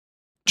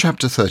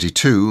Chapter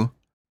 32.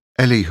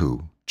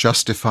 Elihu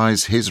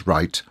justifies his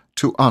right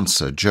to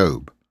answer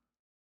Job.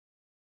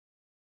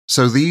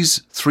 So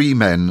these 3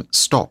 men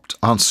stopped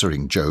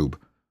answering Job,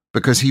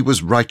 because he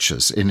was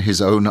righteous in his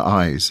own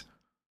eyes.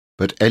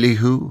 But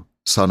Elihu,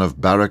 son of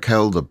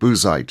Barachel the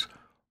Buzite,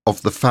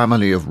 of the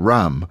family of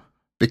Ram,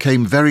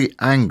 became very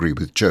angry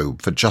with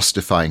Job for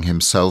justifying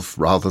himself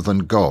rather than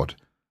God.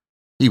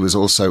 He was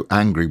also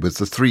angry with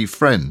the 3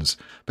 friends,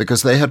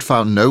 because they had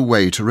found no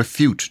way to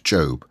refute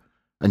Job,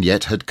 and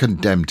yet had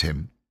condemned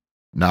him.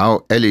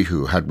 Now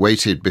Elihu had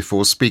waited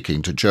before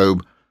speaking to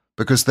Job,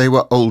 because they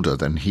were older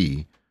than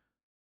he.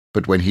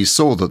 But when he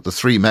saw that the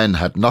 3 men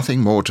had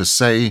nothing more to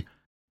say,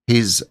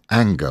 his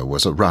anger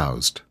was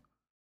aroused.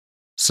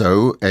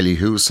 So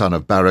Elihu, son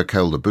of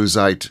Barachel the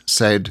Buzite,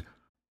 said,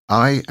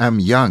 "I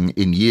am young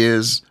in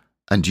years,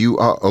 and you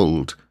are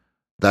old.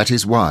 That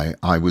is why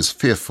I was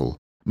fearful,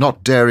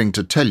 not daring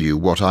to tell you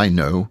what I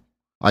know.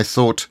 I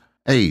thought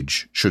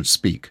age should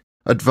speak,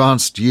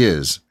 advanced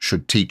years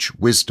should teach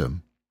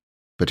wisdom.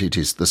 But it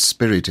is the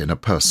spirit in a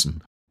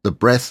person, the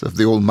breath of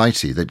the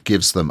Almighty that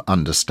gives them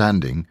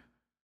understanding.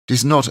 It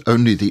is not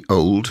only the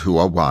old who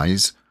are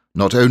wise,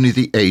 not only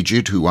the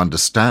aged who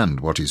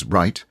understand what is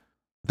right.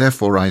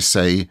 Therefore I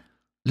say,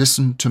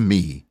 listen to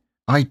me.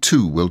 I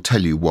too will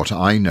tell you what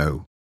I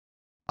know.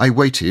 I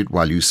waited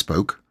while you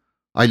spoke.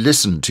 I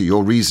listened to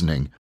your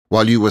reasoning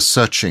while you were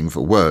searching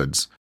for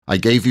words. I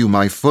gave you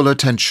my full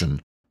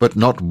attention, but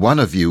not one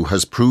of you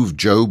has proved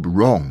Job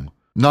wrong.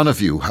 None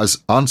of you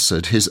has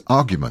answered his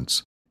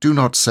arguments. Do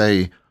not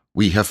say,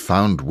 'We have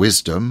found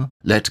wisdom.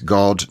 Let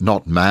God,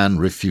 not man,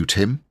 refute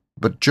him.'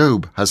 But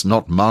Job has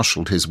not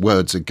marshalled his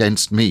words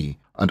against me,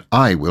 and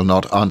I will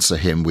not answer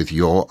him with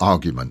your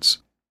arguments.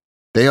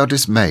 They are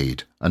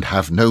dismayed and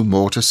have no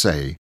more to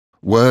say.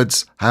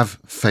 Words have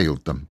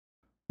failed them.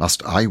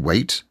 Must I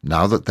wait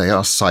now that they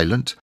are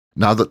silent,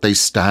 now that they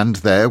stand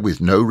there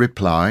with no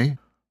reply?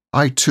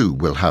 I too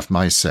will have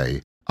my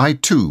say. I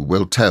too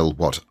will tell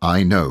what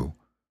I know.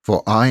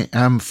 For I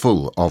am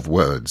full of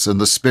words, and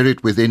the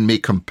spirit within me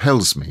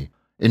compels me.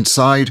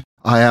 Inside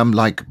I am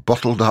like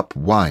bottled-up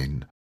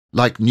wine,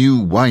 like new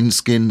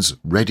wineskins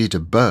ready to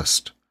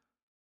burst.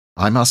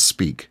 I must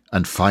speak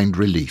and find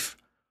relief.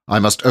 I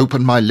must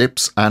open my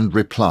lips and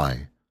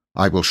reply.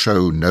 I will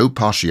show no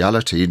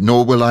partiality,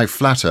 nor will I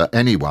flatter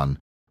anyone,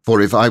 for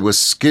if I was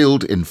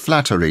skilled in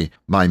flattery,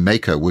 my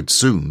Maker would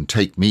soon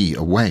take me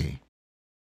away.